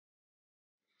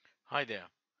Hi there.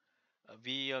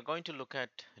 We are going to look at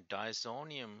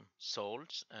diazonium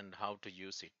salts and how to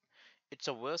use it. It's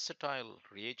a versatile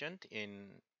reagent in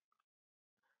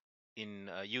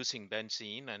using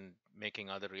benzene and making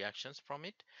other reactions from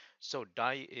it. So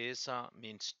diazo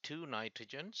means two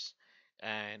nitrogens,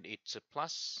 and it's a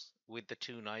plus with the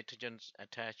two nitrogens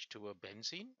attached to a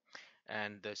benzene,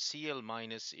 and the Cl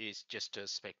minus is just a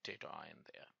spectator ion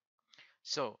there.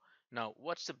 So now,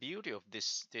 what's the beauty of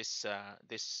this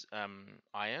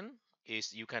ion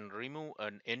is you can remove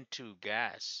an N2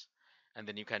 gas, and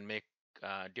then you can make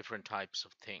different types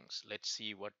of things. Let's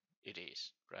see what it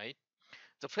is, right?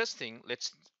 The first thing,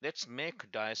 let's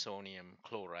make diazonium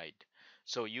chloride.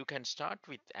 So you can start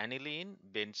with aniline,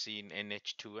 benzene,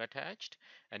 NH2 attached,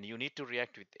 and you need to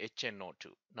react with HNO2.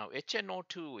 Now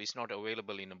HNO2 is not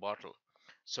available in a bottle.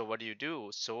 So what do you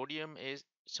do? Sodium is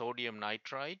sodium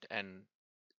nitrite and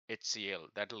HCl,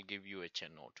 that will give you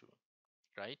HNO2,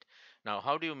 right? Now,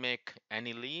 how do you make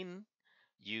aniline?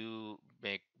 You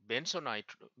make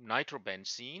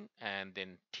nitrobenzene, and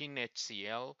then tin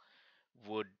HCl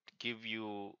would give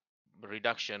you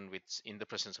reduction with in the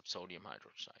presence of sodium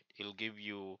hydroxide. It'll give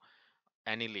you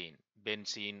aniline,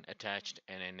 benzene attached,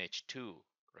 and NH2,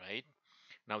 right?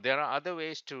 Now, there are other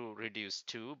ways to reduce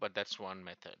 2, but that's one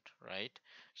method, right?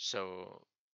 So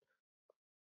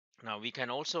now we can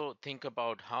also think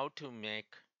about how to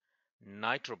make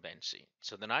nitrobenzene.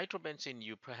 So the nitrobenzene,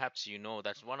 you perhaps you know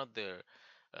that's one of the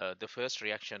first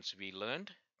reactions we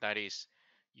learned. That is,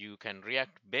 you can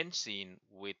react benzene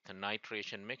with a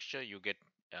nitration mixture, you get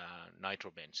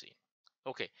nitrobenzene.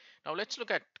 Okay, now let's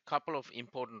look at a couple of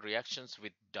important reactions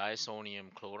with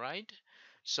diazonium chloride.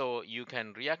 So you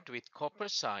can react with copper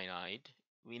cyanide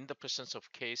in the presence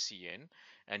of KCN,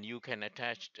 and you can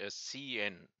attach a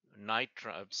CN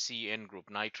group,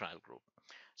 nitrile group.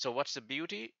 So what's the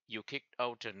beauty? You kicked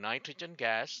out a nitrogen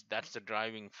gas, that's the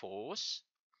driving force,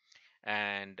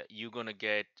 and you're gonna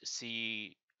get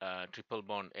C triple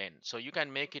bond N. So you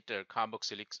can make it a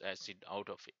carboxylic acid out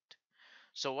of it.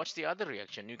 So what's the other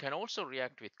reaction? You can also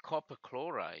react with copper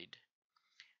chloride,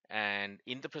 and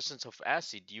in the presence of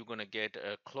acid, you're gonna get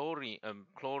a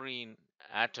chlorine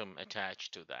atom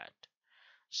attached to that.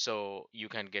 So you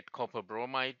can get copper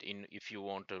bromide in if you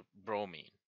want a bromine,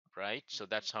 right? So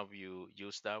that's how you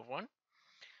use that one.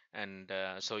 And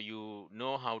so you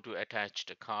know how to attach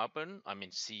the carbon, I mean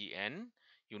Cn.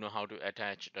 You know how to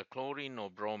attach the chlorine or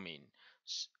bromine.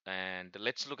 And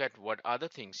let's look at what other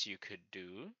things you could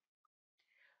do.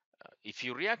 If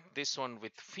you react this one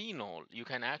with phenol, you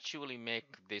can actually make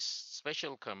this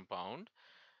special compound.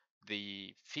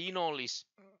 The phenol is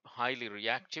highly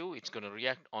reactive. It's going to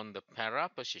react on the para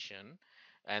position,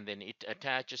 and then it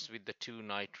attaches with the two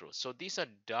nitros. So these are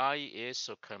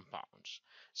diazo compounds.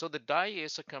 So the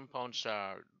diazo compounds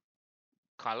are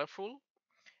colorful,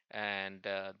 and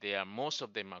they are most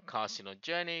of them are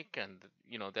carcinogenic, and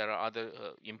there are other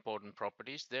important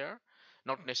properties there.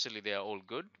 Not necessarily they are all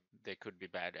good, they could be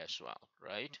bad as well,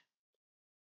 right?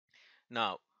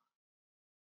 Now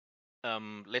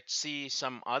let's see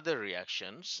some other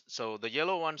reactions. So the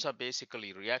yellow ones are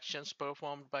basically reactions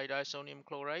performed by diazonium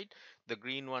chloride. The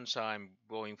green ones are I'm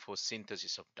going for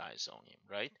synthesis of diazonium,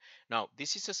 right? Now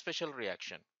this is a special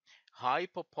reaction.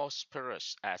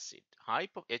 Hypophosphorus acid,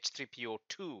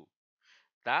 H3PO2,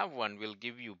 that one will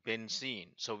give you benzene.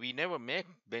 So we never make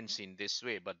benzene this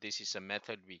way, but this is a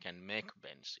method we can make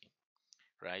benzene,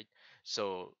 right?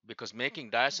 So because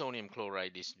making diazonium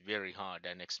chloride is very hard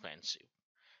and expensive.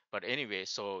 But anyway,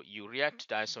 so you react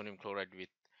diazonium chloride with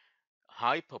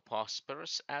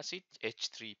hypophosphorus acid,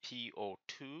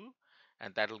 H3PO2,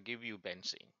 and that'll give you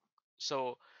benzene.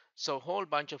 So, so whole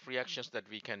bunch of reactions that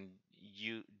we can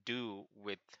do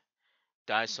with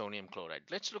diazonium chloride.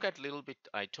 Let's look at a little bit.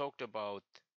 I talked about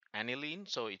aniline,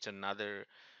 so it's another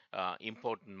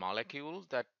important molecule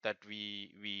that we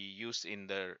use in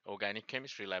the organic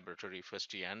chemistry laboratory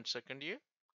first year and second year.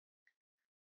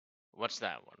 What's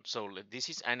that one? So this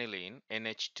is aniline,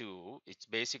 NH2. It's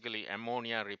basically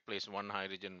ammonia replace one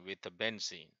hydrogen with a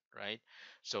benzene, right?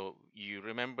 So you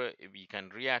remember we can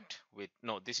react with,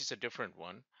 no, this is a different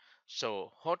one.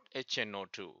 So hot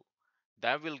HNO2,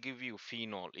 that will give you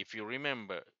phenol. If you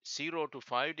remember, 0 to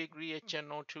 5 degree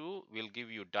HNO2 will give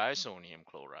you diazonium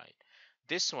chloride.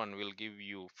 This one will give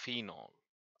you phenol.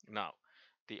 Now,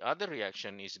 the other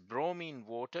reaction is bromine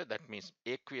water. That means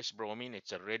aqueous bromine.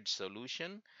 It's a red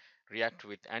solution. React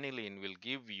with aniline will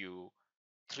give you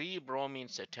three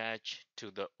bromines attached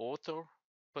to the ortho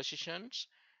positions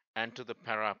and to the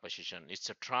para position. It's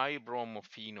a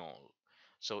tribromophenol.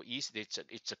 So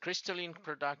it's a crystalline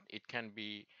product. It can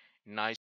be nice